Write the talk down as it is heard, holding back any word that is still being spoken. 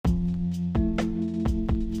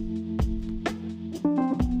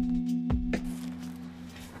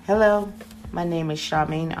Hello, my name is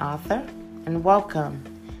Charmaine Arthur, and welcome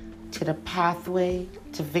to the Pathway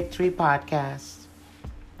to Victory podcast.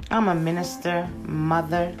 I'm a minister,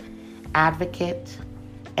 mother, advocate,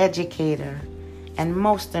 educator, and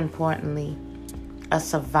most importantly, a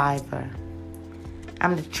survivor.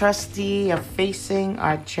 I'm the trustee of Facing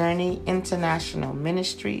Our Journey International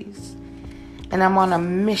Ministries, and I'm on a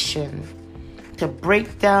mission to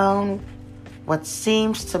break down what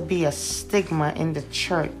seems to be a stigma in the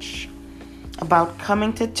church about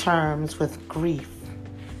coming to terms with grief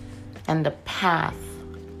and the path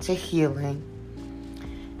to healing.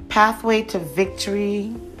 Pathway to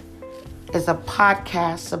Victory is a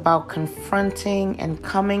podcast about confronting and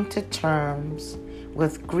coming to terms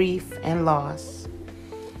with grief and loss,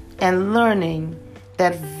 and learning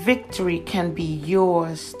that victory can be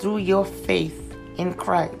yours through your faith in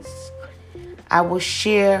Christ. I will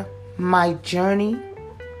share my journey,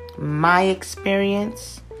 my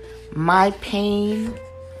experience, my pain,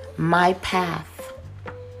 my path.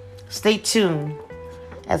 Stay tuned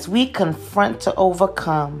as we confront to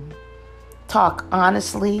overcome, talk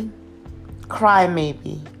honestly, cry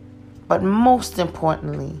maybe, but most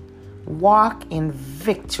importantly, walk in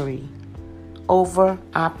victory over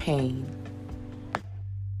our pain.